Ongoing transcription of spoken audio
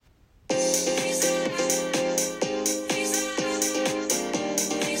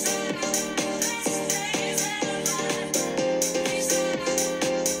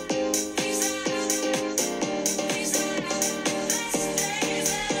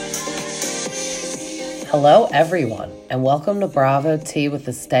Hello, everyone, and welcome to Bravo Tea with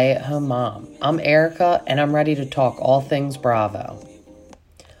the Stay-at-Home Mom. I'm Erica, and I'm ready to talk all things Bravo.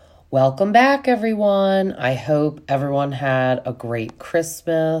 Welcome back, everyone. I hope everyone had a great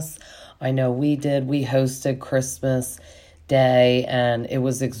Christmas. I know we did. We hosted Christmas Day, and it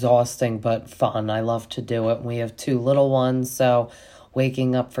was exhausting but fun. I love to do it. We have two little ones, so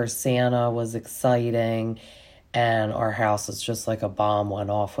waking up for Santa was exciting, and our house is just like a bomb went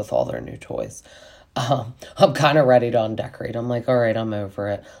off with all their new toys. I'm kind of ready to undecorate. I'm like, all right, I'm over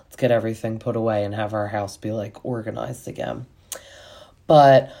it. Let's get everything put away and have our house be like organized again.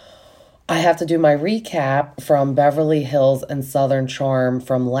 But I have to do my recap from Beverly Hills and Southern Charm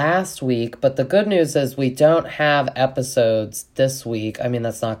from last week. But the good news is we don't have episodes this week. I mean,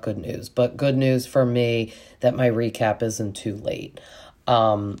 that's not good news, but good news for me that my recap isn't too late.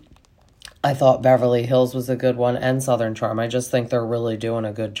 I thought Beverly Hills was a good one and Southern Charm. I just think they're really doing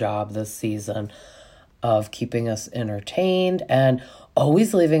a good job this season of keeping us entertained and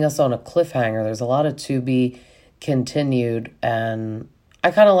always leaving us on a cliffhanger. There's a lot of to be continued, and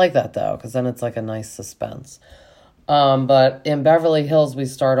I kind of like that, though, because then it's like a nice suspense. But in Beverly Hills, we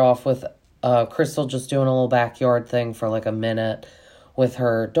start off with Crystal just doing a little backyard thing for like a minute with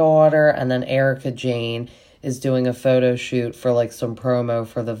her daughter, and then Erica Jane is doing a photo shoot for like some promo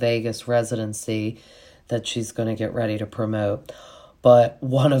for the Vegas residency that she's going to get ready to promote. But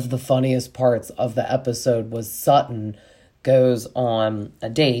one of the funniest parts of the episode was Sutton goes on a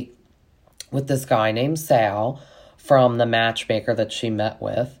date with this guy named Sal from the matchmaker that she met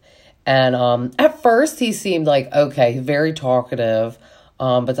with. And at first he seemed like, okay, very talkative,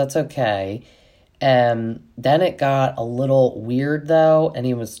 but that's okay. And then it got a little weird, though, and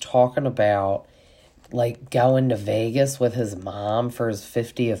he was talking about like going to Vegas with his mom for his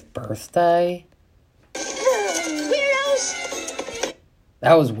 50th birthday.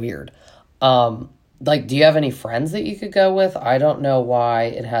 That was weird. Like, do you have any friends that you could go with? I don't know why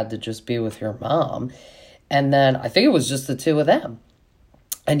it had to just be with your mom. And then I think it was just the two of them.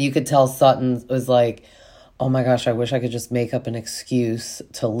 And you could tell Sutton was like, oh my gosh, I wish I could just make up an excuse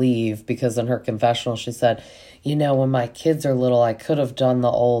to leave. Because in her confessional, she said, you know, when my kids are little, I could have done the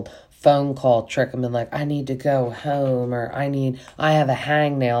old phone call trick and been like, I need to go home, or I have a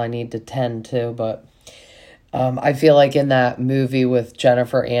hangnail I need to tend to. But I feel like in that movie with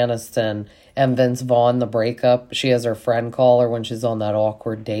Jennifer Aniston and Vince Vaughn, The Breakup, she has her friend call her when she's on that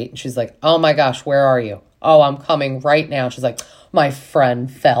awkward date. And she's like, oh my gosh, where are you? Oh, I'm coming right now. She's like, my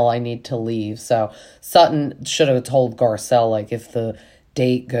friend fell. I need to leave. So Sutton should have told Garcelle, like, if the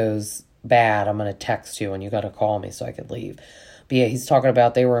date goes bad, I'm going to text you and you got to call me so I could leave. But yeah, he's talking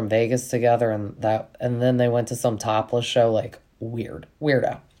about they were in Vegas together and then they went to some topless show. Like,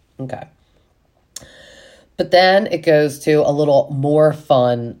 weirdo. Okay. But then it goes to a little more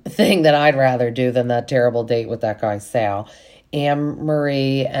fun thing that I'd rather do than that terrible date with that guy, Sal.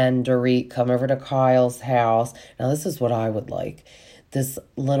 Anne-Marie and Dorit come over to Kyle's house. Now, this is what I would like. This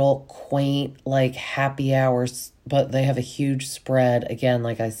little quaint, like, happy hours, but they have a huge spread. Again,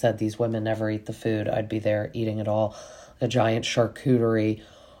 like I said, these women never eat the food. I'd be there eating it all. A giant charcuterie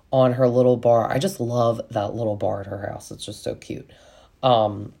on her little bar. I just love that little bar at her house. It's just so cute.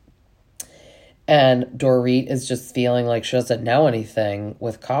 And Dorit is just feeling like she doesn't know anything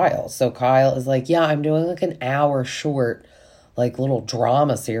with Kyle. So Kyle is like, yeah, I'm doing like an hour short, like little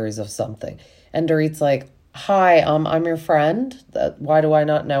drama series of something. And Dorit's like, hi, I'm your friend. Why do I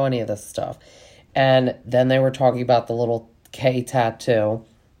not know any of this stuff? And then they were talking about the little K tattoo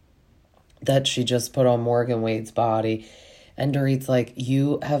that she just put on Morgan Wade's body. And Dorit's like,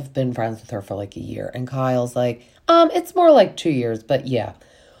 you have been friends with her for like a year. And Kyle's like, it's more like 2 years, but yeah.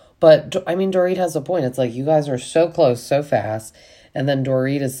 But, I mean, Dorit has a point. It's like, you guys are so close so fast. And then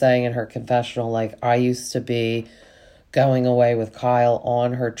Dorit is saying in her confessional, like, I used to be going away with Kyle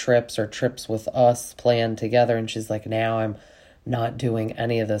on her trips or trips with us planned together. And she's like, now I'm not doing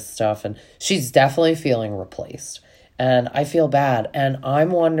any of this stuff. And she's definitely feeling replaced. And I feel bad. And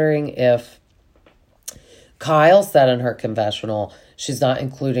I'm wondering if Kyle said in her confessional she's not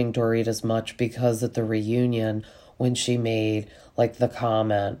including Dorit as much because at the reunion when she made like the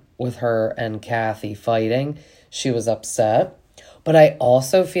comment with her and Kathy fighting, she was upset. But I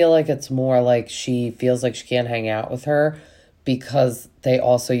also feel like it's more like she feels like she can't hang out with her because they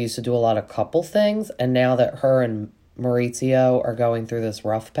also used to do a lot of couple things. And now that her and Maurizio are going through this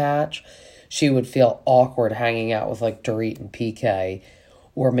rough patch, she would feel awkward hanging out with like Dorit and PK,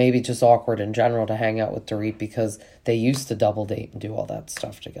 or maybe just awkward in general to hang out with Dorit because they used to double date and do all that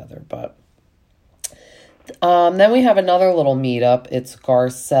stuff together. But then we have another little meetup. It's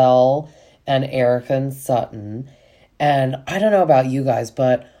Garcelle and Erica and Sutton. And I don't know about you guys,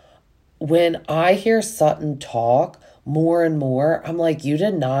 but when I hear Sutton talk more and more, I'm like, you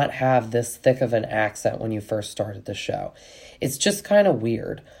did not have this thick of an accent when you first started the show. It's just kind of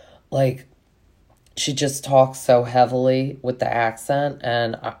weird. Like, she just talks so heavily with the accent,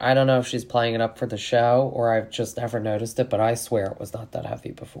 and I don't know if she's playing it up for the show or I've just never noticed it, but I swear it was not that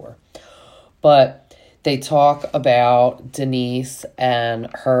heavy before. But they talk about Denise and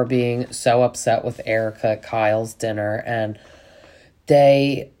her being so upset with Erica at Kyle's dinner, and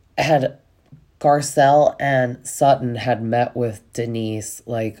they had, Garcelle and Sutton had met with Denise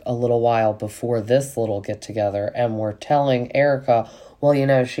like a little while before this little get together and were telling Erica, well, you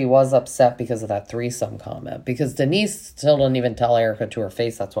know, she was upset because of that threesome comment, because Denise still didn't even tell Erica to her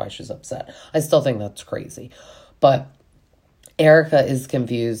face that's why she's upset. I still think that's crazy. But Erica is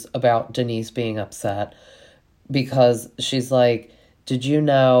confused about Denise being upset because she's like, did you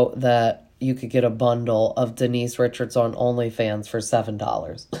know that you could get a bundle of Denise Richards on OnlyFans for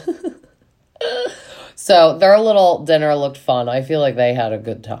 $7? So their little dinner looked fun. I feel like they had a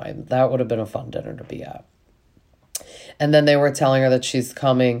good time. That would have been a fun dinner to be at. And then they were telling her that she's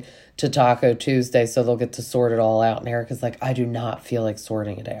coming to Taco Tuesday, so they'll get to sort it all out. And Erica's like, I do not feel like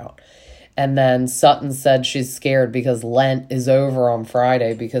sorting it out. And then Sutton said she's scared because Lent is over on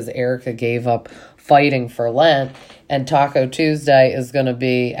Friday because Erica gave up fighting for Lent. And Taco Tuesday is going to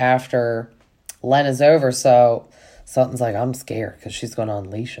be after Lent is over. So Sutton's like, I'm scared because she's going to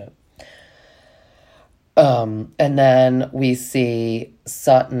unleash it. And then we see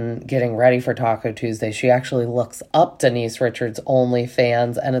Sutton getting ready for Taco Tuesday. She actually looks up Denise Richards'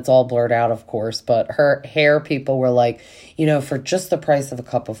 OnlyFans, and it's all blurred out, of course, but her hair people were like, you know, for just the price of a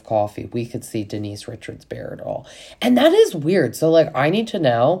cup of coffee, we could see Denise Richards bare it all. And that is weird. So, like, I need to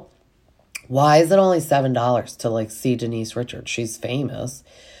know, why is it only $7 to, like, see Denise Richards? She's famous.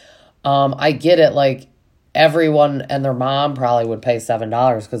 I get it, like, everyone and their mom probably would pay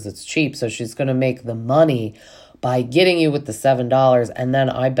 $7 because it's cheap. So she's going to make the money by getting you with the $7. And then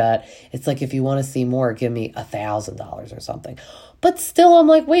I bet it's like, if you want to see more, give me $1,000 or something. But still, I'm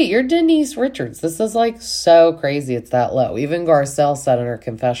like, wait, you're Denise Richards. This is like so crazy. It's that low. Even Garcelle said in her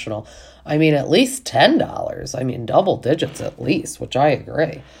confessional, I mean, at least $10. I mean, double digits at least, which I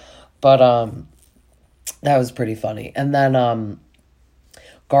agree. But that was pretty funny. And then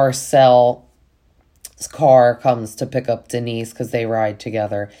Garcelle's car comes to pick up Denise because they ride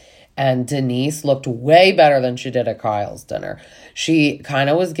together, and Denise looked way better than she did at Kyle's dinner. She kind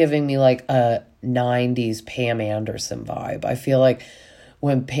of was giving me like a 90s Pam Anderson vibe. I feel like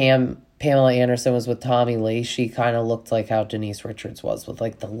when Pamela Anderson was with Tommy Lee, she kind of looked like how Denise Richards was, with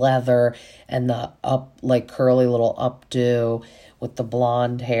like the leather and the up, like curly little updo with the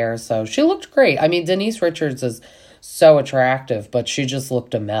blonde hair. So she looked great. I mean, Denise Richards is so attractive, but she just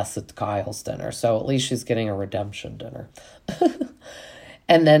looked a mess at Kyle's dinner. So at least she's getting a redemption dinner.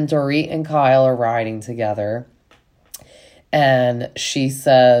 And then Dorit and Kyle are riding together. And she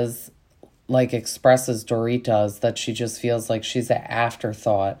says, like expresses, Dorit does, that she just feels like she's an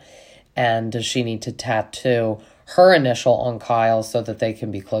afterthought. And does she need to tattoo her initial on Kyle so that they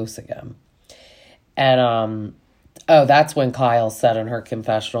can be close again? And, that's when Kyle said in her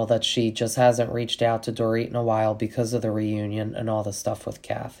confessional that she just hasn't reached out to Dorit in a while because of the reunion and all the stuff with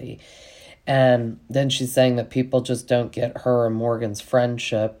Kathy. And then she's saying that people just don't get her and Morgan's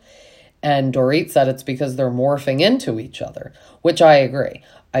friendship. And Dorit said it's because they're morphing into each other, which I agree.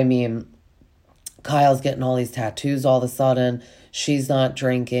 I mean, Kyle's getting all these tattoos all of a sudden. She's not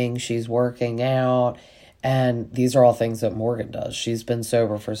drinking. She's working out. And these are all things that Morgan does. She's been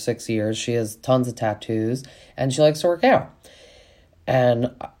sober for 6 years. She has tons of tattoos, and she likes to work out.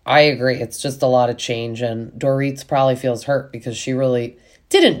 And I agree. It's just a lot of change. And Dorit probably feels hurt because she really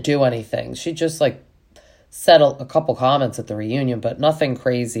didn't do anything. She just like said a couple comments at the reunion, but nothing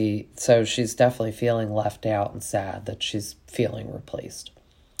crazy. So she's definitely feeling left out and sad that she's feeling replaced.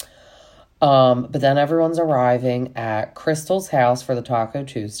 But then everyone's arriving at Crystal's house for the Taco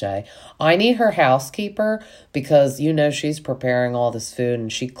Tuesday. I need her housekeeper because, you know, she's preparing all this food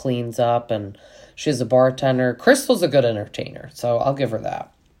and she cleans up and she's a bartender. Crystal's a good entertainer, so I'll give her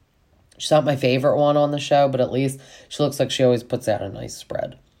that. She's not my favorite one on the show, but at least she looks like she always puts out a nice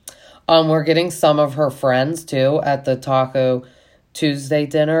spread. We're getting some of her friends, too, at the Taco Tuesday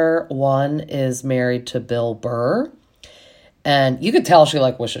dinner. One is married to Bill Burr. And you could tell she,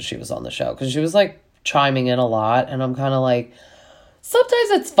 like, wishes she was on the show because she was, like, chiming in a lot. And I'm kind of like, sometimes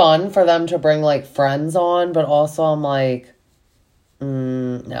it's fun for them to bring, like, friends on. But also I'm like,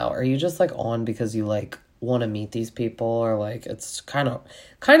 no, are you just, like, on because you, like, want to meet these people? Or, like, it's kind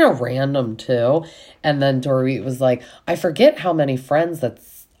of random, too. And then Dorit was like, I forget how many friends that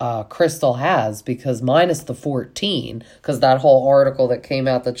Crystal has, because minus the 14, because that whole article that came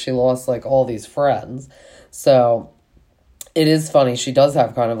out that she lost like all these friends. So it is funny. She does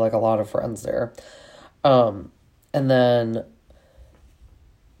have kind of like a lot of friends there. And then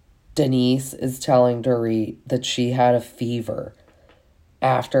Denise is telling Dorit that she had a fever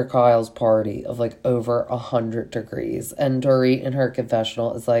after Kyle's party of like over 100 degrees. And Dorit in her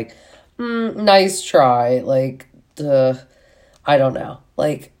confessional is like, nice try. Like, I don't know.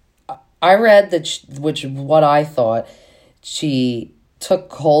 Like, I read that, which what I thought, she took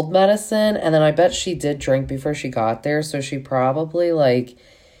cold medicine, and then I bet she did drink before she got there, so she probably, like,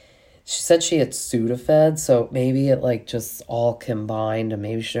 she said she had Sudafed, so maybe it, like, just all combined, and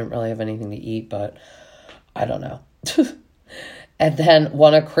maybe she didn't really have anything to eat, but I don't know. And then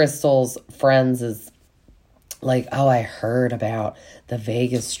one of Crystal's friends is like, oh, I heard about the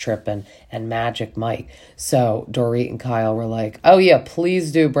Vegas trip and Magic Mike. So Dorit and Kyle were like, oh yeah,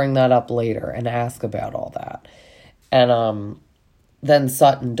 please do bring that up later and ask about all that. And then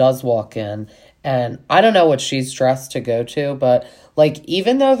Sutton does walk in, and I don't know what she's dressed to go to, but like,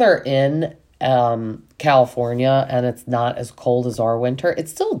 even though they're in California and it's not as cold as our winter, it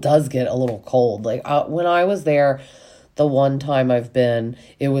still does get a little cold. Like when I was there, the one time I've been,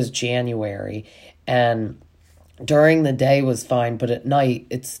 it was January, and during the day was fine, but at night,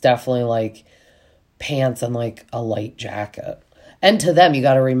 it's definitely like pants and like a light jacket. And to them, you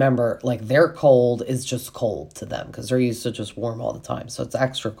got to remember, like, their cold is just cold to them because they're used to just warm all the time. So it's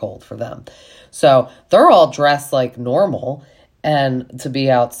extra cold for them. So they're all dressed like normal and to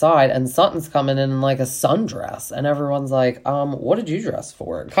be outside. And Sutton's coming in like a sundress. And everyone's like, what did you dress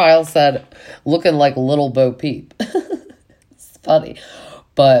for? Kyle said, looking like little Bo Peep. It's funny.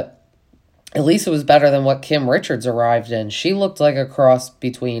 But at least it was better than what Kim Richards arrived in. She looked like a cross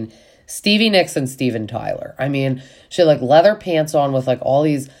between Stevie Nicks and Steven Tyler. I mean, she had like leather pants on with like all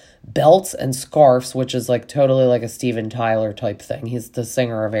these belts and scarves, which is like totally like a Steven Tyler type thing. He's the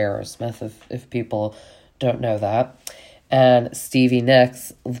singer of Aerosmith, if people don't know that. And Stevie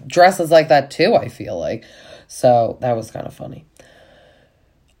Nicks dresses like that too, I feel like. So that was kind of funny.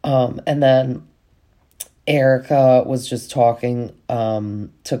 And then Erica was just talking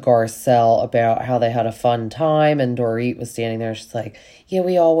to Garcelle about how they had a fun time, and Dorit was standing there. She's like, yeah,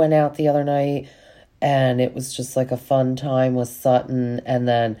 we all went out the other night, and it was just like a fun time with Sutton. And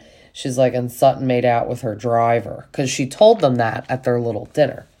then she's like, and Sutton made out with her driver, because she told them that at their little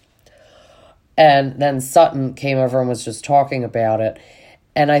dinner. And then Sutton came over and was just talking about it.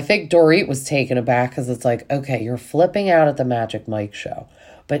 And I think Dorit was taken aback, because it's like, okay, you're flipping out at the Magic Mike show,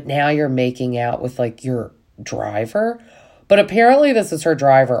 but now you're making out with like your driver. But apparently this is her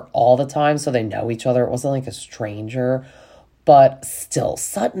driver all the time, so they know each other. It wasn't like a stranger. But still,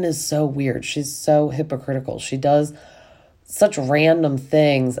 Sutton is so weird. She's so hypocritical. She does such random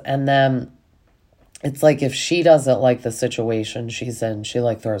things, and then it's like if she doesn't like the situation she's in, she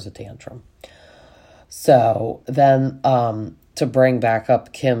like throws a tantrum. So then to bring back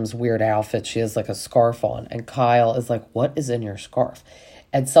up Kim's weird outfit, she has like a scarf on, and Kyle is like, what is in your scarf?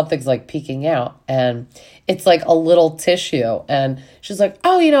 And something's like peeking out, and it's like a little tissue. And she's like,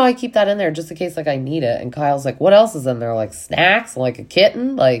 oh, I keep that in there just in case like I need it. And Kyle's like, what else is in there? Like snacks, like a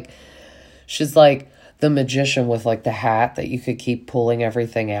kitten? Like, she's like the magician with like the hat that you could keep pulling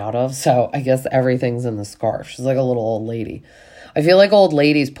everything out of. So I guess everything's in the scarf. She's like a little old lady. I feel like old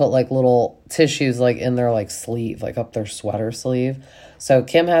ladies put like little tissues like in their like sleeve, like up their sweater sleeve. So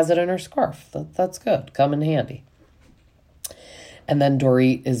Kim has it in her scarf. That's good. Come in handy. And then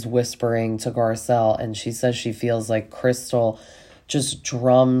Dorit is whispering to Garcelle, and she says she feels like Crystal just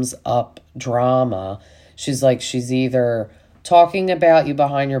drums up drama. She's like, she's either talking about you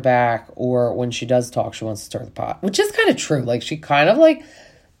behind your back, or when she does talk, she wants to stir the pot, which is kind of true. Like, she kind of like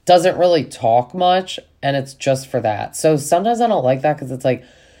doesn't really talk much, and it's just for that. So sometimes I don't like that, because it's like,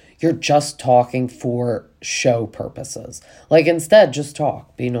 you're just talking for show purposes. Like, instead, just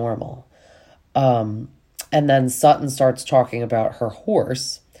talk, be normal. And then Sutton starts talking about her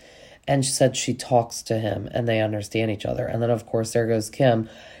horse, and she said she talks to him and they understand each other. And then, of course, there goes Kim.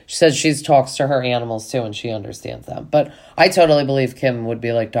 She says she talks to her animals too, and she understands them. But I totally believe Kim would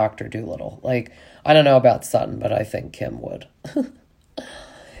be like Dr. Dolittle. Like, I don't know about Sutton, but I think Kim would.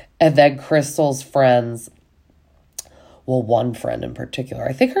 And then Crystal's friends, well, one friend in particular,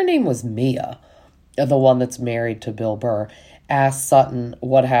 I think her name was Mia, the one that's married to Bill Burr, asked Sutton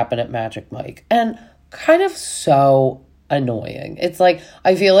what happened at Magic Mike. And kind of so annoying. It's like,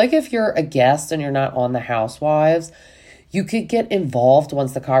 I feel like if you're a guest and you're not on the Housewives, you could get involved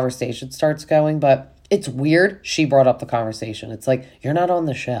once the conversation starts going, but it's weird she brought up the conversation. It's like, you're not on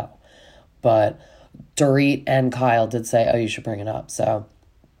the show. But Dorit and Kyle did say, oh, you should bring it up. So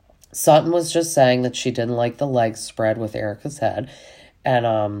Sutton was just saying that she didn't like the legs spread with Erica's head.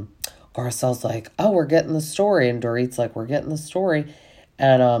 And Garcelle's like, oh, we're getting the story. And Dorit's like, we're getting the story.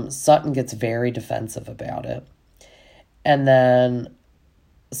 And Sutton gets very defensive about it. And then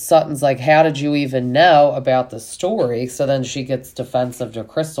Sutton's like, how did you even know about the story? So then she gets defensive to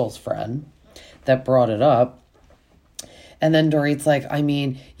Crystal's friend that brought it up. And then Dorit's like, I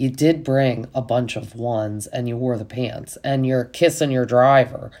mean, you did bring a bunch of ones and you wore the pants and you're kissing your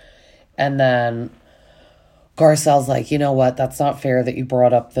driver. And then Garcelle's like, you know what? That's not fair that you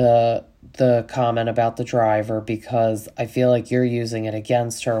brought up the comment about the driver because I feel like you're using it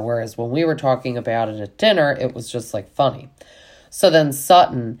against her. Whereas when we were talking about it at dinner, it was just like funny. So then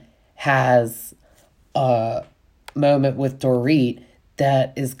Sutton has a moment with Dorit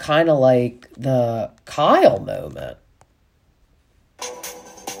that is kind of like the Kyle moment.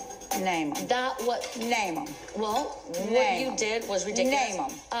 Name them. Name them. Well, what you did was ridiculous. Name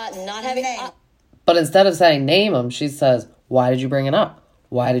them. Not having... But instead of saying name them, she says, why did you bring it up?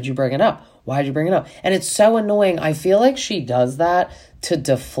 Why did you bring it up? Why did you bring it up? And it's so annoying. I feel like she does that to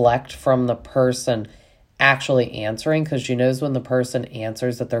deflect from the person actually answering because she knows when the person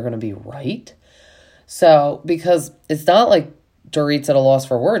answers that they're going to be right. So, because it's not like Dorit's at a loss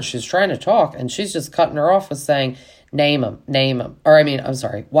for words. She's trying to talk and she's just cutting her off with saying, name him. Or I'm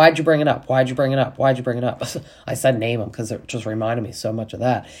sorry, why'd you bring it up? Why'd you bring it up? Why'd you bring it up? I said name him because it just reminded me so much of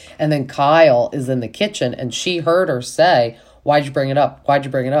that. And then Kyle is in the kitchen and she heard her say, why'd you bring it up? Why'd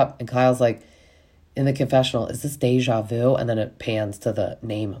you bring it up? And Kyle's like, in the confessional, is this deja vu? And then it pans to the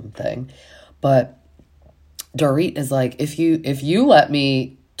name him thing. But Dorit is like, if you let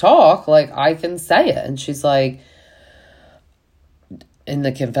me talk, like, I can say it. And she's like, in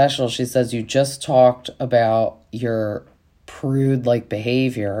the confessional, she says, you just talked about your prude-like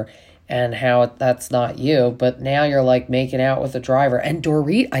behavior and how that's not you, but now you're, like, making out with the driver. And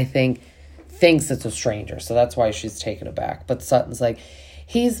Dorit, I think, thinks it's a stranger, so that's why she's taken aback. But Sutton's like,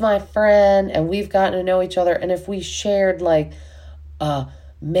 he's my friend, and we've gotten to know each other, and if we shared, like,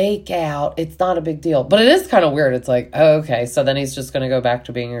 make out, it's not a big deal. But it is kind of weird. It's like, oh, okay, so then he's just going to go back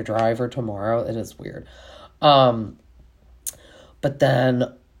to being your driver tomorrow. It is weird. But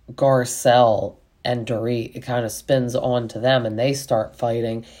then Garcelle and Dorit, it kind of spins on to them, and they start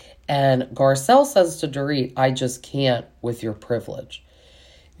fighting. And Garcelle says to Dorit, I just can't with your privilege.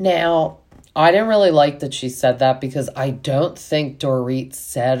 Now, I didn't really like that she said that because I don't think Dorit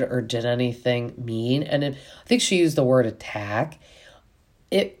said or did anything mean. And I think she used the word attack.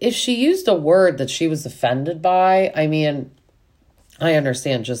 If she used a word that she was offended by, I mean, I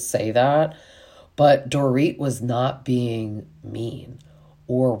understand, just say that. But Dorit was not being mean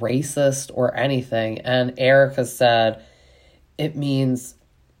or racist or anything. And Erica said it means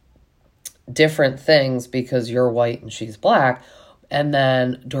different things because you're white and she's black. And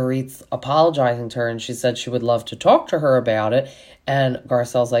then Dorit's apologizing to her and she said she would love to talk to her about it. And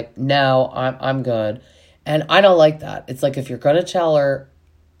Garcelle's like, no, I'm good. And I don't like that. It's like if you're going to tell her,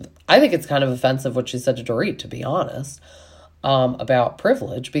 I think it's kind of offensive what she said to Dorit, to be honest. About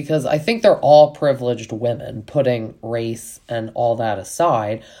privilege, because I think they're all privileged women, putting race and all that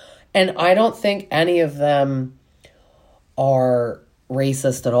aside. And I don't think any of them are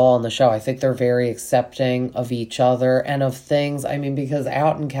racist at all in the show. I think they're very accepting of each other and of things. I mean, because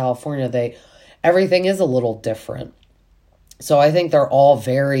out in California, everything is a little different. So I think they're all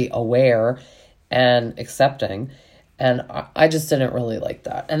very aware and accepting. And I just didn't really like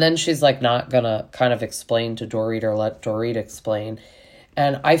that. And then she's like not going to kind of explain to Dorit or let Dorit explain.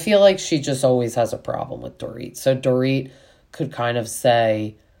 And I feel like she just always has a problem with Dorit. So Dorit could kind of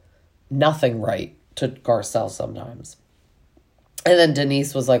say nothing right to Garcelle sometimes. And then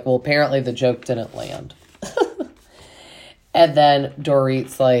Denise was like, well, apparently the joke didn't land. And then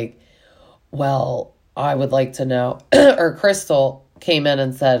Dorit's like, well, I would like to know. Or Crystal came in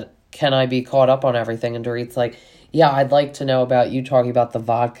and said, can I be caught up on everything? And Dorit's like, yeah, I'd like to know about you talking about the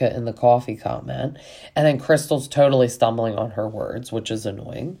vodka in the coffee comment. And then Crystal's totally stumbling on her words, which is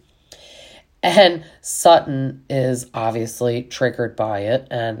annoying. And Sutton is obviously triggered by it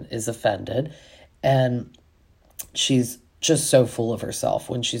and is offended. And she's just so full of herself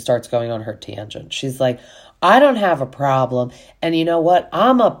when she starts going on her tangent. She's like, I don't have a problem. And you know what?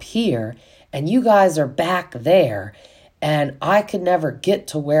 I'm up here and you guys are back there. And I could never get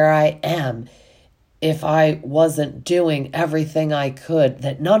to where I am if I wasn't doing everything I could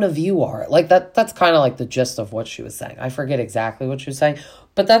that none of you are. Like that's kind of like the gist of what she was saying. I forget exactly what she was saying,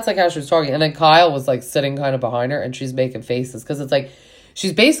 but that's like how she was talking. And then Kyle was like sitting kind of behind her and she's making faces because it's like,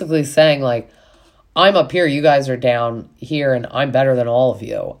 she's basically saying like, I'm up here, you guys are down here and I'm better than all of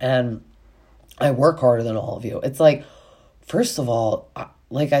you. And I work harder than all of you. It's like, first of all,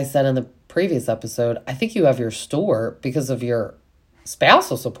 like I said in the previous episode, I think you have your store because of your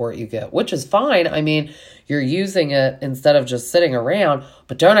spousal support you get, which is fine. I mean, you're using it instead of just sitting around,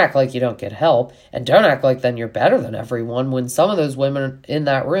 but don't act like you don't get help, and don't act like then you're better than everyone when some of those women in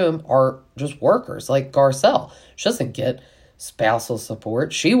that room are just workers, like Garcelle. She doesn't get spousal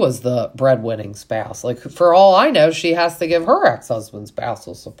support. She was the breadwinning spouse. Like, for all I know, she has to give her ex-husband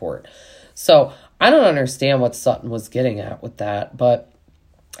spousal support. So I don't understand what Sutton was getting at with that, but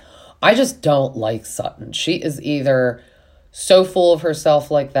I just don't like Sutton. She is either so full of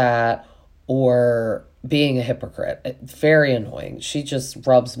herself like that or being a hypocrite. It's very annoying. She just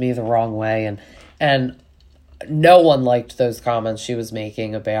rubs me the wrong way, and no one liked those comments she was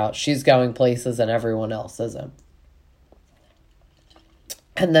making about she's going places and everyone else isn't.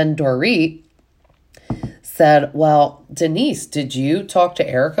 And then Dorit said, well, Denise, did you talk to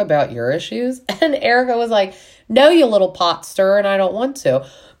Erica about your issues? And Erica was like, no, you little pot stirrer, and I don't want to.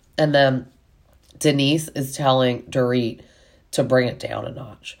 And then Denise is telling Dorit to bring it down a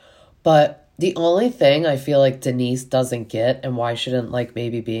notch. But the only thing I feel like Denise doesn't get, and why she didn't like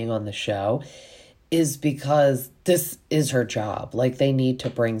maybe being on the show, is because this is her job. Like, they need to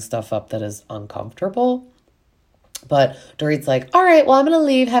bring stuff up that is uncomfortable. But Dorit's like, all right, well, I'm going to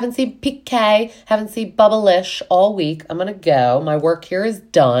leave. Haven't seen PK, haven't seen Bubblish all week. I'm going to go. My work here is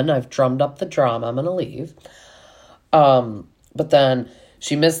done. I've drummed up the drama. I'm going to leave. But then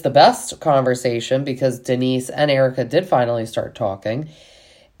she missed the best conversation because Denise and Erica did finally start talking.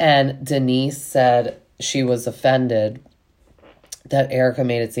 And Denise said she was offended that Erica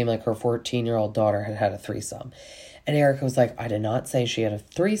made it seem like her 14-year-old daughter had had a threesome. And Erica was like, I did not say she had a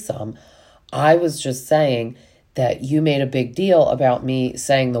threesome. I was just saying that you made a big deal about me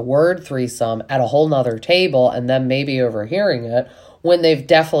saying the word threesome at a whole nother table and then maybe overhearing it when they've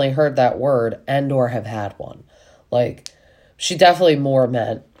definitely heard that word and or have had one. Like, she definitely more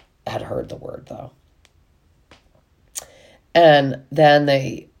meant had heard the word, though. And then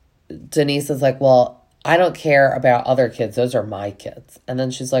Denise is like, well, I don't care about other kids. Those are my kids. And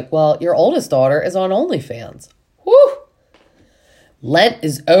then she's like, well, your oldest daughter is on OnlyFans. Whew! Lent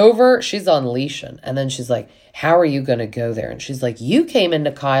is over. She's on leashing. And then she's like, how are you going to go there? And she's like, you came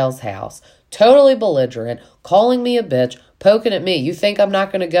into Kyle's house, totally belligerent, calling me a bitch, poking at me. You think I'm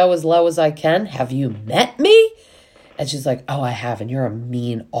not going to go as low as I can? Have you met me? And she's like, oh, I have. And you're a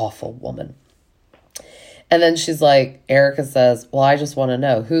mean, awful woman. And then she's like, Erica says, well, I just want to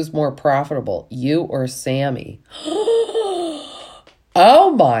know, who's more profitable, you or Sammy?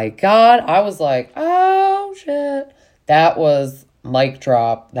 Oh my God. I was like, oh shit. That was mic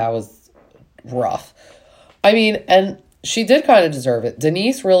drop. That was rough. I mean, and she did kind of deserve it.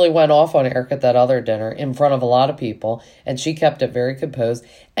 Denise really went off on Erica at that other dinner in front of a lot of people, and she kept it very composed.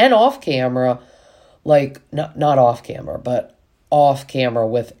 And off camera, like, not off camera, but off camera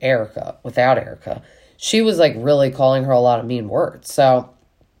with Erica, without Erica, she was like really calling her a lot of mean words. So,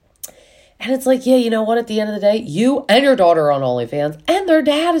 and it's like, yeah, you know what? At the end of the day, you and your daughter are on OnlyFans, and their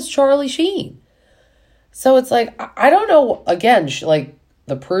dad is Charlie Sheen. So it's like, I don't know, again, like,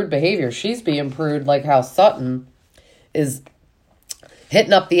 the prude behavior. She's being prude, like how Sutton is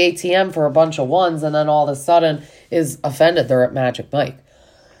hitting up the ATM for a bunch of ones and then all of a sudden is offended they're at Magic Mike.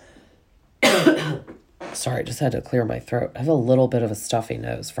 Sorry, just had to clear my throat. I have a little bit of a stuffy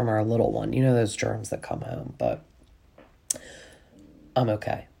nose from our little one. You know those germs that come home, but I'm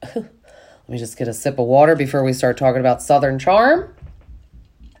okay. Let me just get a sip of water before we start talking about Southern Charm.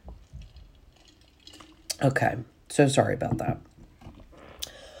 Okay, so sorry about that.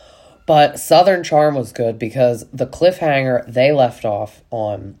 But Southern Charm was good because the cliffhanger they left off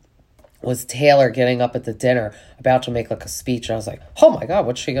on was Taylor getting up at the dinner about to make like a speech. And I was like, oh my God,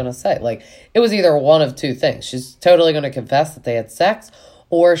 what's she going to say? Like, it was either one of two things. She's totally going to confess that they had sex,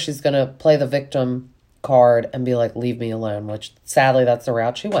 or she's going to play the victim card and be like, leave me alone, which sadly that's the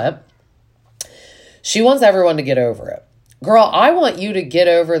route she went. She wants everyone to get over it. Girl, I want you to get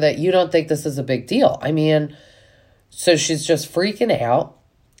over that you don't think this is a big deal. I mean, so she's just freaking out.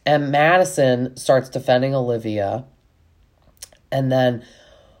 And Madison starts defending Olivia. And then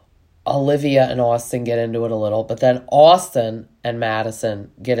Olivia and Austin get into it a little. But then Austin and Madison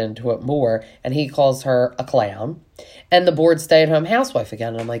get into it more. And he calls her a clown. And the board stay-at-home housewife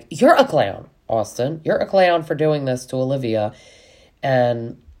again. And I'm like, you're a clown, Austin. You're a clown for doing this to Olivia.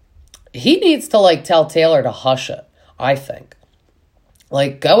 And he needs to, like, tell Taylor to hush it, I think.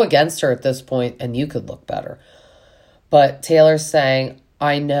 Like, go against her at this point and you could look better. But Taylor's saying,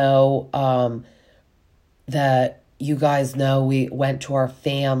 I know that you guys know we went to our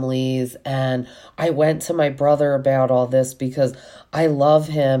families and I went to my brother about all this because I love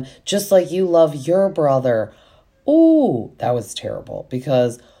him just like you love your brother. Ooh, that was terrible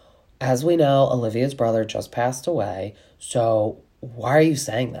because, as we know, Olivia's brother just passed away. So why are you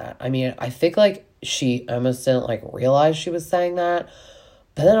saying that? I mean, I think like she almost didn't like realize she was saying that.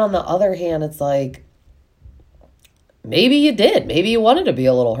 But then on the other hand, it's like, maybe you did. Maybe you wanted to be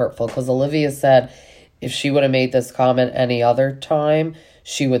a little hurtful because Olivia said if she would have made this comment any other time,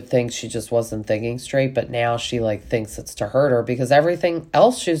 she would think she just wasn't thinking straight. But now she like thinks it's to hurt her because everything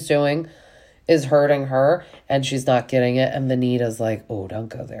else she's doing is hurting her and she's not getting it. And Vanita's like, oh, don't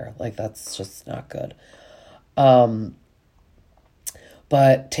go there. Like, that's just not good.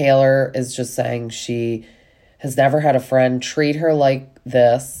 But Taylor is just saying she has never had a friend treat her like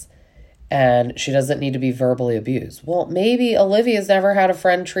this and she doesn't need to be verbally abused. Well, maybe Olivia's never had a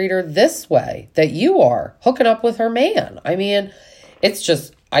friend treat her this way that you are, hooking up with her man. I mean, it's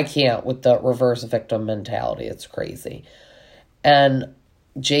just, I can't with the reverse victim mentality. It's crazy. And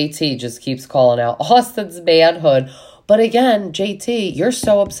JT just keeps calling out Austin's manhood. But again, JT, you're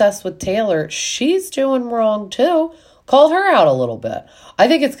so obsessed with Taylor. She's doing wrong too. Call her out a little bit. I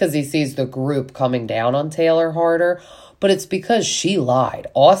think it's because he sees the group coming down on Taylor harder, but it's because she lied.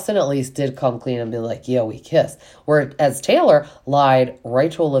 Austin at least did come clean and be like, yeah, we kissed. Whereas Taylor lied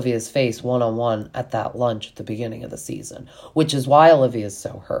right to Olivia's face one-on-one at that lunch at the beginning of the season, which is why Olivia's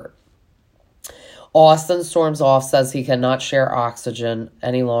so hurt. Austin storms off, says he cannot share oxygen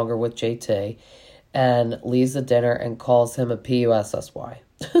any longer with JT, and leaves the dinner and calls him a PUSSY.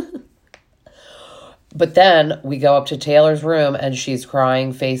 But then we go up to Taylor's room and she's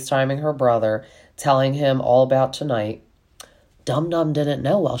crying, FaceTiming her brother, telling him all about tonight. Dum Dum didn't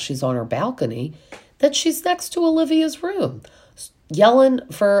know while she's on her balcony that she's next to Olivia's room, yelling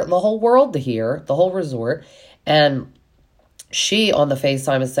for the whole world to hear, the whole resort. And she on the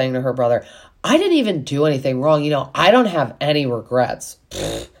FaceTime is saying to her brother, I didn't even do anything wrong. You know, I don't have any regrets.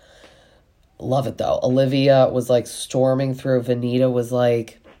 Pfft. Love it though. Olivia was like storming through. Vanita was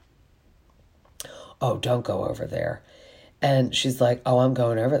like, oh, don't go over there. And she's like, oh, I'm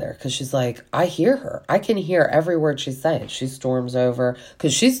going over there. Because she's like, I hear her. I can hear every word she's saying. She storms over.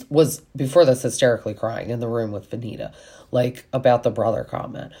 Because she was, before this, hysterically crying in the room with Vanita. Like, about the brother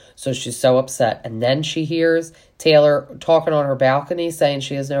comment. So she's so upset. And then she hears Taylor talking on her balcony, saying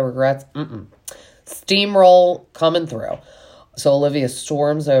she has no regrets. Steamroll coming through. So Olivia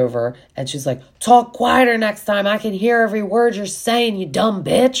storms over. And she's like, talk quieter next time. I can hear every word you're saying, you dumb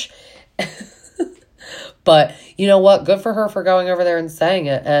bitch. But you know what? Good for her for going over there and saying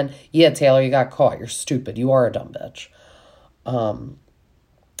it. And yeah, Taylor, you got caught. You're stupid. You are a dumb bitch. And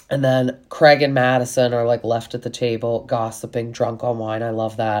then Craig and Madison are like left at the table, gossiping, drunk on wine. I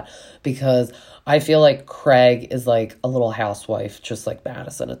love that because I feel like Craig is like a little housewife, just like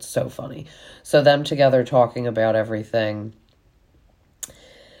Madison. It's so funny. So them together talking about everything.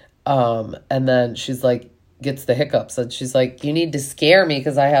 And then she's like, gets the hiccups. And she's like, you need to scare me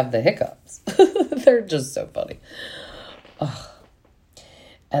because I have the hiccups. They're just so funny. Ugh.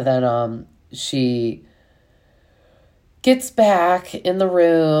 And then she gets back in the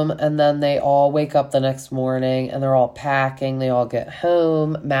room and then they all wake up the next morning and they're all packing. They all get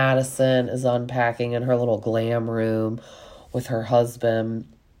home. Madison is unpacking in her little glam room with her husband.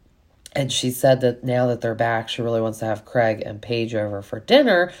 And she said that now that they're back, she really wants to have Craig and Paige over for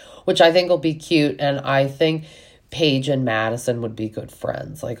dinner, which I think will be cute. And I think Paige and Madison would be good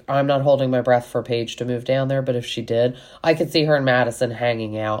friends. Like, I'm not holding my breath for Paige to move down there, but if she did, I could see her and Madison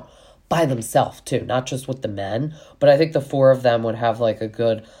hanging out by themselves too, not just with the men. But I think the four of them would have like a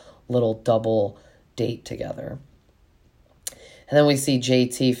good little double date together. And then we see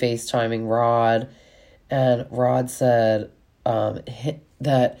JT FaceTiming Rod, and Rod said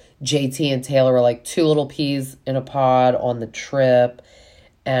that JT and Taylor were like two little peas in a pod on the trip,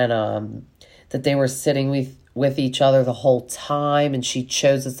 and that they were sitting with each other the whole time, and she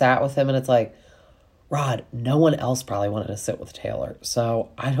chose to sat with him. And it's like, Rod, no one else probably wanted to sit with Taylor.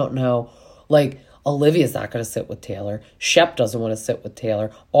 So I don't know. Like, Olivia's not going to sit with Taylor. Shep doesn't want to sit with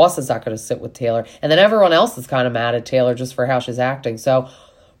Taylor. Austin's not going to sit with Taylor. And then everyone else is kind of mad at Taylor just for how she's acting. So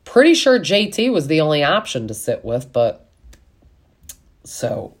pretty sure JT was the only option to sit with, but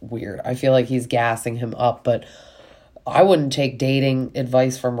so weird. I feel like he's gassing him up, but I wouldn't take dating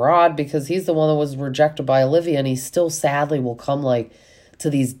advice from Rod because he's the one that was rejected by Olivia, and he still sadly will come like to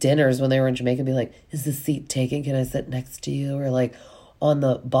these dinners when they were in Jamaica and be like, is the seat taken? Can I sit next to you? Or like on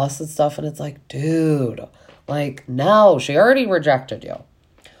the bus and stuff. And it's like, dude, like, no, she already rejected you.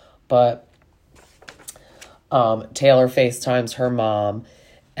 But Taylor FaceTimes her mom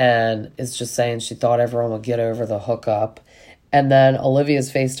and is just saying she thought everyone would get over the hookup. And then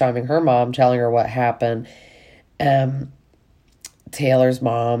Olivia's FaceTiming her mom, telling her what happened. Taylor's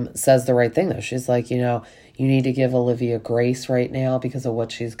mom says the right thing, though. She's like, you you need to give Olivia grace right now because of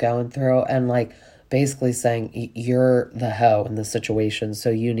what she's going through. And like basically saying you're the hoe in the situation.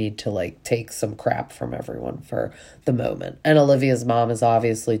 So you need to like take some crap from everyone for the moment. And Olivia's mom is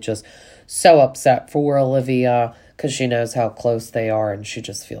obviously just so upset for Olivia because she knows how close they are and she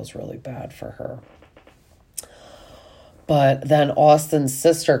just feels really bad for her. But then Austin's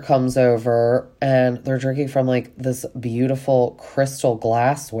sister comes over and they're drinking from like this beautiful crystal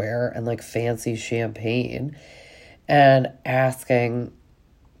glassware and like fancy champagne and asking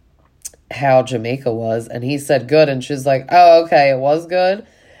how Jamaica was. And he said good. And she's like, oh, okay, it was good.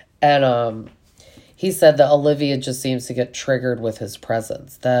 And he said that Olivia just seems to get triggered with his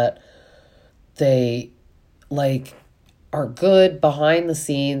presence, that they like are good behind the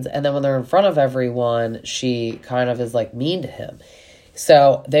scenes, and then when they're in front of everyone, she kind of is like mean to him.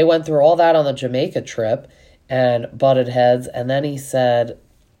 So they went through all that on the Jamaica trip and butted heads, and then he said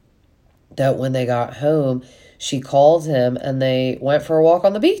that when they got home, she called him and they went for a walk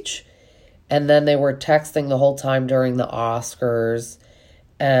on the beach. And then they were texting the whole time during the Oscars,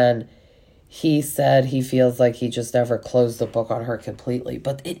 and he said he feels like he just never closed the book on her completely.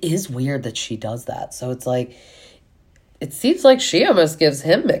 But it is weird that she does that. So it's like, it seems like she almost gives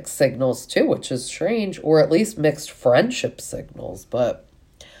him mixed signals too, which is strange, or at least mixed friendship signals, but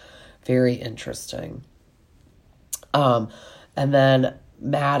very interesting. And then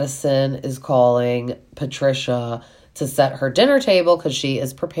Madison is calling Patricia to set her dinner table because she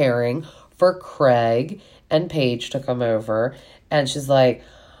is preparing for Craig and Paige to come over. And she's like,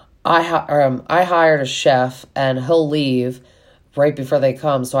 I hired a chef and he'll leave right before they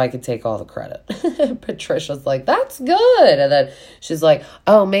come so I can take all the credit. Patricia's like, that's good. And then she's like,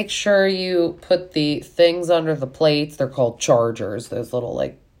 oh, make sure you put the things under the plates. They're called chargers. Those little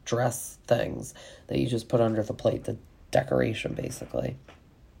like dress things that you just put under the plate, the decoration basically.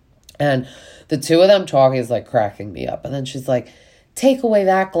 And the two of them talking is like cracking me up. And then she's like, take away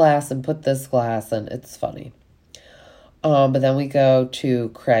that glass and put this glass. And it's funny. But then we go to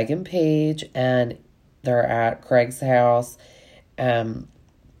Craig and Paige and they're at Craig's house.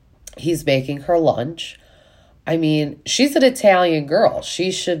 He's making her lunch. I mean, she's an Italian girl.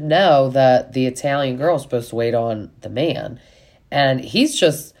 She should know that the Italian girl is supposed to wait on the man. And he's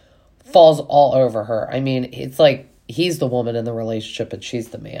just falls all over her. I mean, it's like he's the woman in the relationship and she's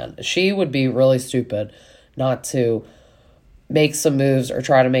the man. She would be really stupid not to make some moves or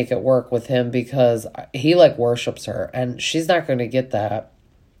try to make it work with him because he like worships her. And she's not going to get that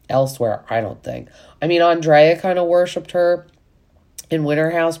elsewhere, I don't think. I mean, Andrea kind of worshipped her in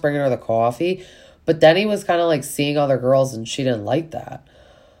Winter House, bringing her the coffee. But then he was kind of like seeing other girls and she didn't like that.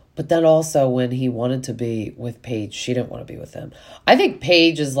 But then also when he wanted to be with Paige, she didn't want to be with him. I think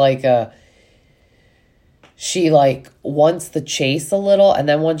Paige is like she like wants the chase a little. And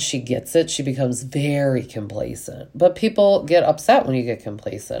then once she gets it, she becomes very complacent. But people get upset when you get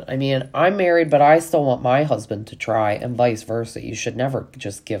complacent. I mean, I'm married, but I still want my husband to try and vice versa. You should never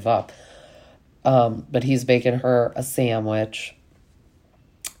just give up. But he's making her a sandwich.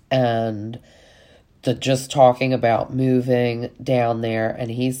 And just talking about moving down there. And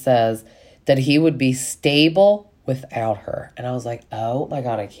he says that he would be stable without her. And I was like, oh my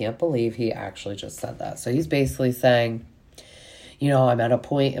God, I can't believe he actually just said that. So he's basically saying, you know, I'm at a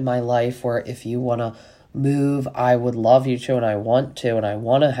point in my life where if you want to move, I would love you to, and I want to, and I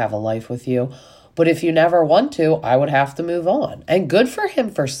want to have a life with you. But if you never want to, I would have to move on. And good for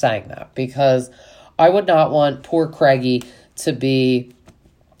him for saying that, because I would not want poor Craigie to be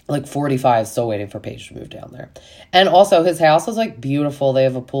like 45 still waiting for Paige to move down there. And also his house is like beautiful. They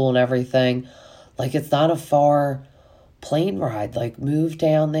have a pool and everything. Like it's not a far plane ride. Like move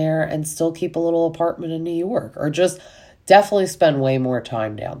down there and still keep a little apartment in New York, or just definitely spend way more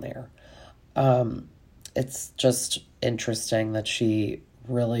time down there. It's just interesting that she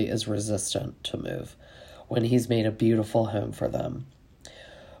really is resistant to move when he's made a beautiful home for them.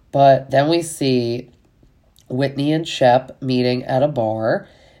 But then we see Whitney and Shep meeting at a bar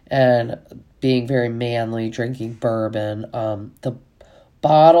and being very manly, drinking bourbon. The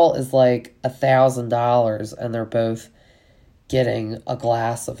bottle is like $1,000 and they're both getting a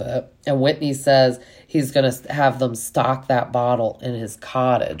glass of it. And Whitney says he's going to have them stock that bottle in his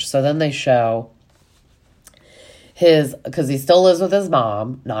cottage. So then they show because he still lives with his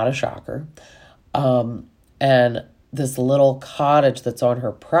mom, not a shocker. And this little cottage that's on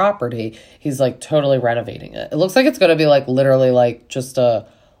her property, he's like totally renovating it. It looks like it's going to be like literally like just a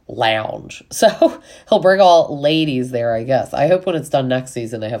lounge. So he'll bring all ladies there, I guess. I hope when it's done next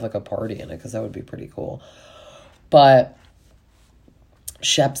season, they have like a party in it, because that would be pretty cool. But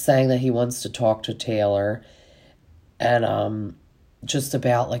Shep's saying that he wants to talk to Taylor. And just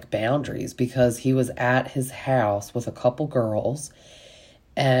about like boundaries, because he was at his house with a couple girls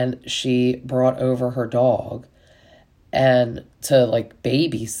and she brought over her dog and to like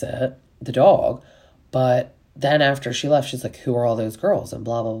babysit the dog. But then after she left, she's like, who are all those girls? And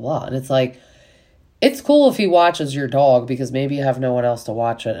blah, blah, blah. And it's like, it's cool if he watches your dog because maybe you have no one else to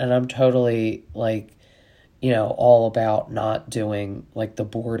watch it. And I'm totally like, you know, all about not doing like the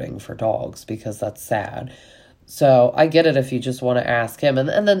boarding for dogs because that's sad. So I get it if you just want to ask him.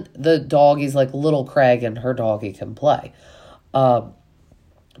 And then the doggies like little Craig and her doggy can play. But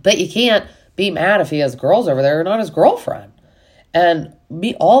you can't be mad if he has girls over there, not his girlfriend. And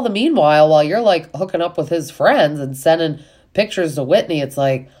all the meanwhile, while you're like hooking up with his friends and sending pictures to Whitney, it's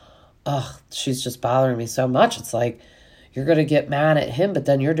like, ugh, she's just bothering me so much. It's like, you're going to get mad at him, but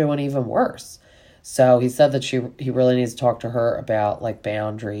then you're doing even worse. So he said that he really needs to talk to her about like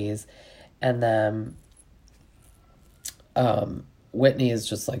boundaries. And then Whitney is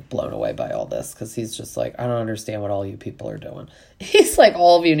just like blown away by all this because he's just like, I don't understand what all you people are doing. He's like,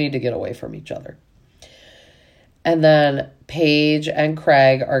 all of you need to get away from each other. And then Paige and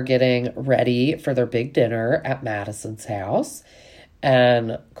Craig are getting ready for their big dinner at Madison's house.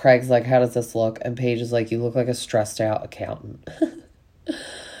 And Craig's like, how does this look? And Paige is like, you look like a stressed out accountant.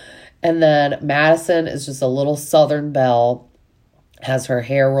 And then Madison is just a little Southern belle, has her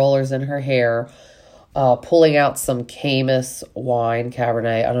hair rollers in her hair, pulling out some Camus wine,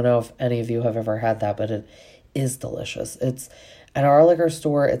 Cabernet. I don't know if any of you have ever had that, but it is delicious. It's at our liquor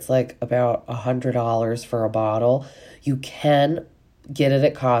store, it's like about $100 for a bottle. You can get it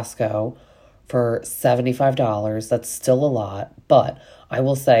at Costco for $75. That's still a lot, but I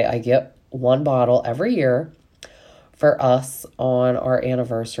will say I get one bottle every year for us on our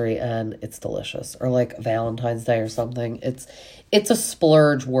anniversary, and it's delicious. Or like Valentine's Day or something. It's a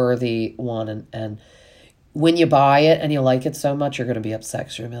splurge worthy one, and when you buy it and you like it so much, you're going to be upset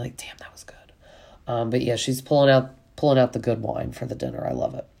because you're going to be like, damn, that was good. But yeah, she's pulling out the good wine for the dinner. I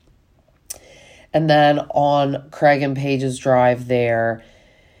love it. And then on Craig and Paige's drive there,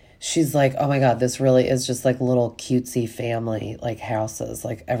 she's like, oh my God, this really is just like little cutesy family, like houses.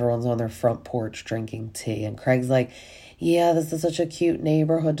 Like everyone's on their front porch drinking tea. And Craig's like, yeah, this is such a cute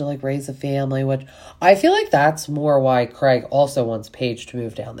neighborhood to like raise a family, which I feel like that's more why Craig also wants Paige to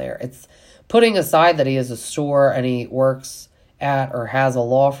move down there. It's putting aside that he has a store and he works at or has a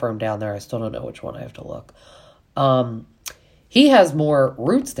law firm down there. I still don't know which one. I have to look. He has more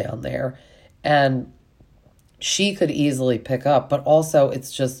roots down there and she could easily pick up, but also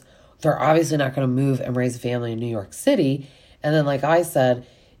it's just, they're obviously not going to move and raise a family in New York City. And then, like I said,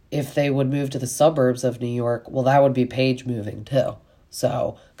 if they would move to the suburbs of New York, well, that would be Paige moving too.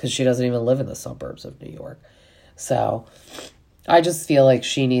 So, because she doesn't even live in the suburbs of New York. So, I just feel like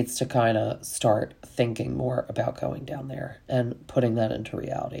she needs to kind of start thinking more about going down there and putting that into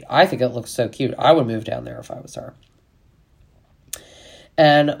reality. I think it looks so cute. I would move down there if I was her.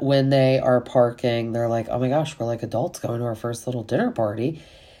 And when they are parking, they're like, oh my gosh, we're like adults going to our first little dinner party.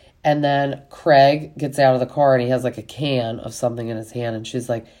 And then Craig gets out of the car and he has like a can of something in his hand. And she's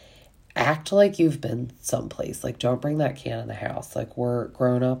like, act like you've been someplace. Like, don't bring that can in the house. Like, we're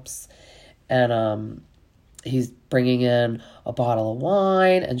grown-ups. And he's bringing in a bottle of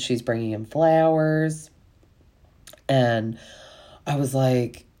wine and she's bringing in flowers. And I was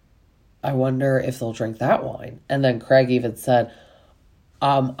like, I wonder if they'll drink that wine. And then Craig even said,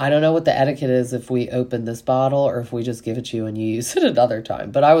 I don't know what the etiquette is if we open this bottle or if we just give it to you and you use it another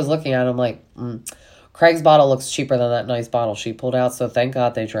time. But I was looking at him like, Craig's bottle looks cheaper than that nice bottle she pulled out. So thank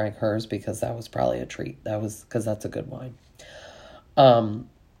God they drank hers because that was probably a treat. Because that's a good wine.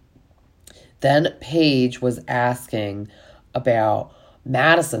 Then Paige was asking about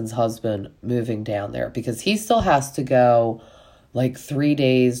Madison's husband moving down there because he still has to go like 3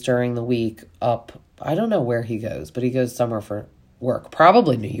 days during the week up. I don't know where he goes, but he goes somewhere for work,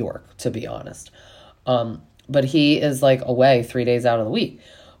 probably New York, to be honest. But he is like away 3 days out of the week.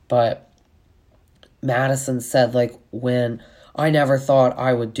 But Madison said, like, when I never thought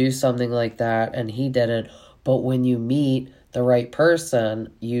I would do something like that and he didn't, but when you meet the right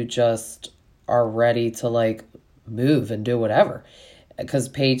person, you just are ready to like move and do whatever. Because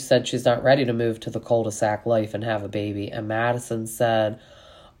Paige said she's not ready to move to the cul-de-sac life and have a baby. And Madison said,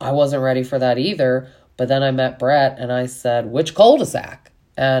 I wasn't ready for that either. But then I met Brett and I said, which cul-de-sac?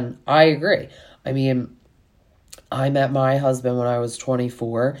 And I agree. I mean, I met my husband when I was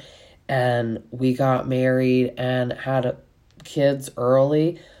 24 and we got married and had kids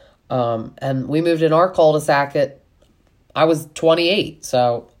early. And we moved in our cul-de-sac I was 28.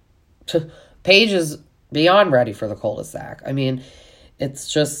 So Paige is beyond ready for the cul-de-sac. I mean,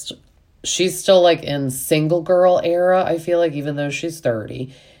 it's just, she's still like in single girl era, I feel like, even though she's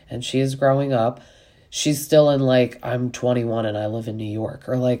 30 and she is growing up. She's still in like, I'm 21 and I live in New York.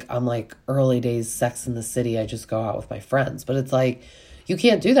 Or like, I'm like early days Sex in the City. I just go out with my friends. But it's like, you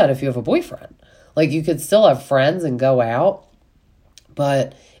can't do that if you have a boyfriend. Like, you could still have friends and go out,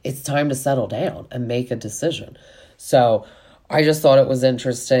 but it's time to settle down and make a decision. So I just thought it was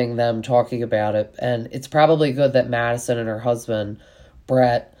interesting, them talking about it. And it's probably good that Madison and her husband,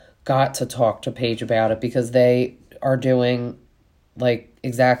 Brett, got to talk to Paige about it, because they are doing like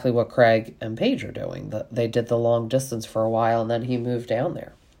exactly what Craig and Paige are doing. They did the long distance for a while, and then he moved down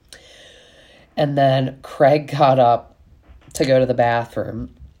there. And then Craig got up to go to the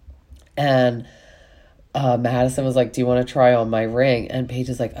bathroom, and Madison was like, do you want to try on my ring? And Paige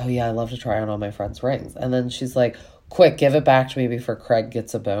is like, oh yeah, I love to try on all my friends' rings. And then she's like, quick, give it back to me before Craig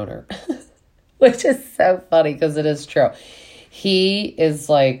gets a boner. Which is so funny, because it is true. He is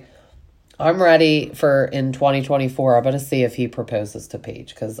like, I'm ready for, in 2024, I'm going to see if he proposes to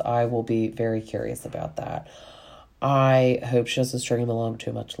Paige, because I will be very curious about that. I hope she doesn't string him along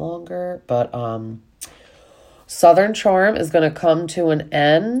too much longer. But Southern Charm is going to come to an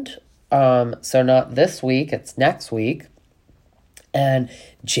end. So not this week, it's next week. And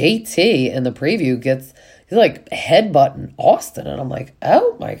JT in the preview he's like headbutting Austin. And I'm like,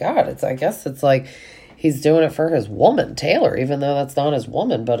 oh my God. I guess it's like, he's doing it for his woman, Taylor, even though that's not his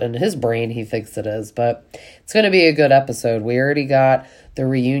woman, but in his brain, he thinks it is. But it's going to be a good episode. We already got the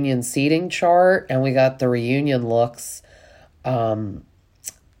reunion seating chart, and we got the reunion looks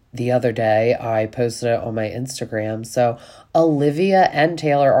the other day. I posted it on my Instagram. So Olivia and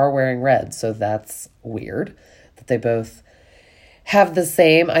Taylor are wearing red. So that's weird that they both have the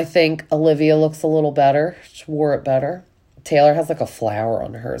same. I think Olivia looks a little better. She wore it better. Taylor has like a flower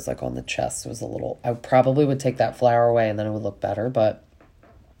on hers, like on the chest. It was a little, I probably would take that flower away and then it would look better. But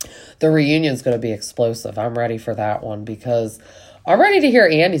the reunion's going to be explosive. I'm ready for that one, because I'm ready to hear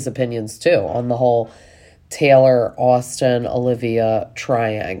Andy's opinions too on the whole Taylor, Austin, Olivia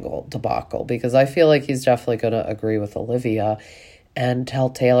triangle debacle, because I feel like he's definitely going to agree with Olivia and tell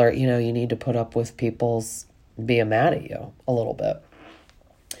Taylor, you need to put up with people's being mad at you a little bit.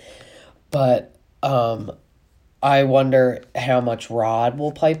 But, I wonder how much Rod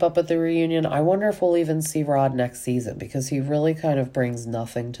will pipe up at the reunion. I wonder if we'll even see Rod next season, because he really kind of brings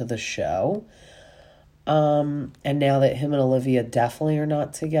nothing to the show. And now that him and Olivia definitely are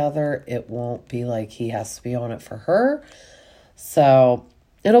not together, it won't be like he has to be on it for her. So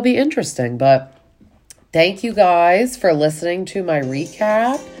it'll be interesting. But thank you guys for listening to my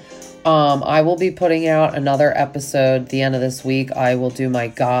recap. I will be putting out another episode the end of this week. I will do my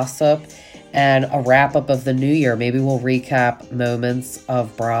gossip and a wrap-up of the new year. Maybe we'll recap moments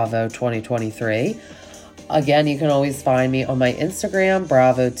of Bravo 2023. Again, you can always find me on my Instagram,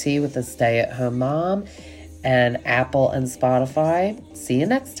 Bravo T with a stay-at-home mom, and Apple and Spotify. See you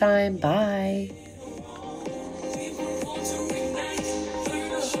next time. Bye.